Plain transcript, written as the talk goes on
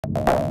A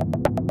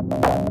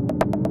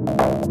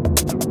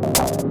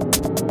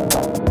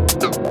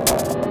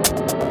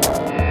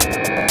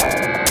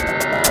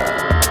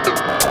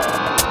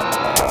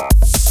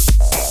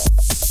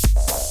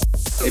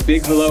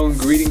big hello and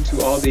greeting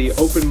to all the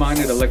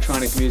open-minded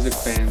electronic music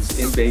fans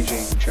in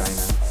Beijing, China,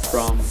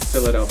 from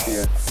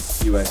Philadelphia,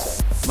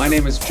 USA. My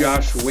name is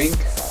Josh Wink.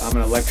 I'm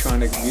an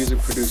electronic music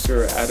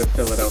producer out of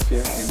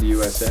Philadelphia in the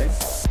USA.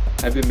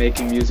 I've been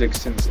making music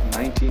since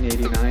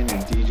 1989 and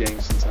DJing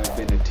since I've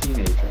been a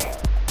teenager.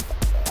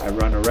 I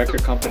run a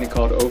record company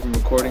called OVUM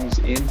Recordings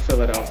in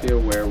Philadelphia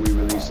where we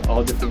release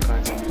all different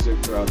kinds of music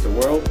throughout the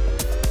world,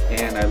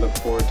 and I look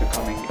forward to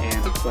coming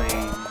and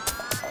playing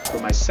for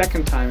my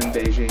second time in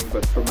Beijing,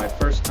 but for my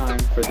first time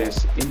for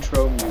this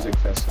Intro Music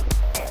Festival.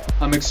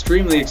 I'm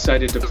extremely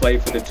excited to play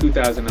for the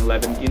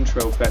 2011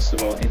 Intro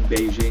Festival in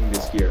Beijing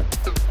this year.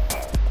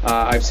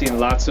 I've seen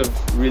lots of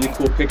really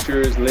cool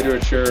pictures,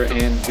 literature,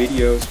 and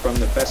videos from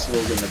the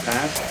festivals in the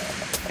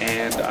past,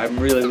 and I'm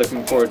really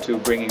looking forward to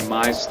bringing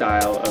my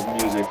style of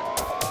music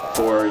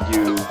for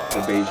you,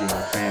 the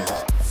Beijing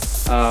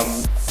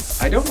fans.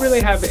 I don't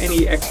really have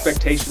any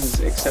expectations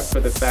except for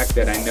the fact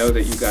that I know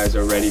that you guys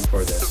are ready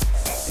for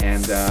this.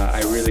 And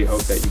I really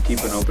hope that you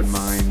keep an open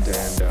mind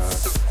and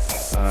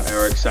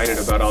are excited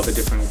about all the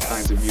different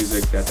kinds of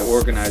music that the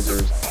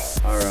organizers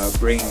are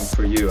bringing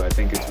for you. I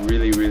think it's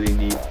really, really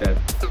neat that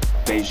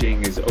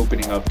Beijing is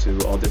opening up to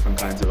all different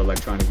kinds of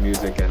electronic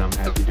music, and I'm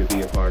happy to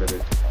be a part of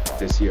it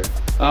this year.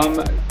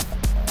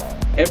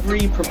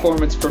 Every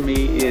performance for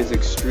me is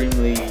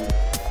extremely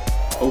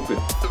open.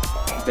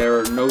 There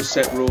are no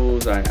set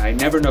rules. I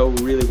never know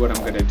really what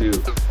I'm going to do.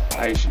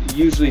 I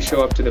usually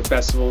show up to the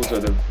festivals or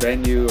the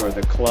venue or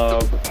the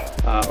club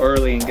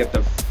early and get the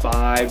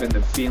vibe and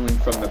the feeling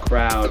from the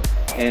crowd,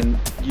 and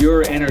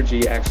your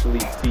energy actually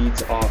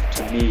feeds off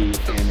to me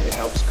and it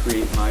helps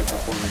create my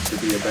performance to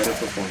be a better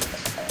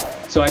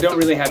performance. So I don't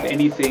really have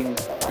anything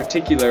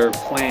particular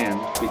planned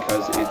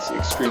because it's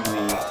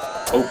extremely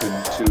open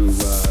to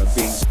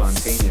being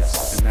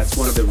spontaneous, and that's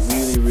one of the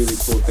really, really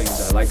cool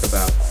things I like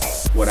about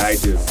what I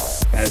do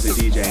as a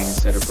DJ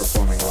instead of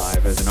performing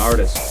live as an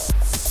artist.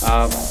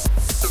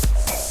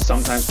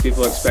 Sometimes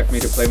people expect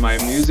me to play my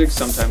music,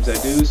 sometimes I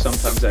do,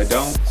 sometimes I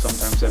don't,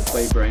 sometimes I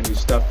play brand new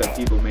stuff that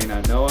people may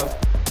not know of,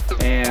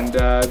 and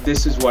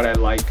this is what I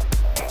like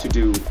to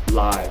do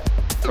live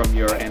from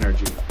your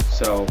energy.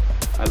 So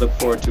I look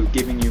forward to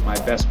giving you my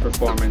best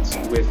performance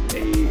with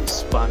a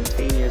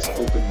spontaneous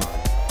open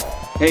mind.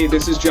 Hey,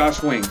 this is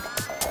Josh Wink.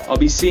 I'll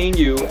be seeing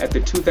you at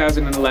the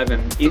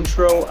 2011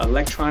 Intro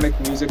Electronic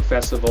Music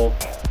Festival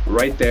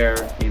right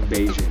there in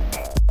Beijing.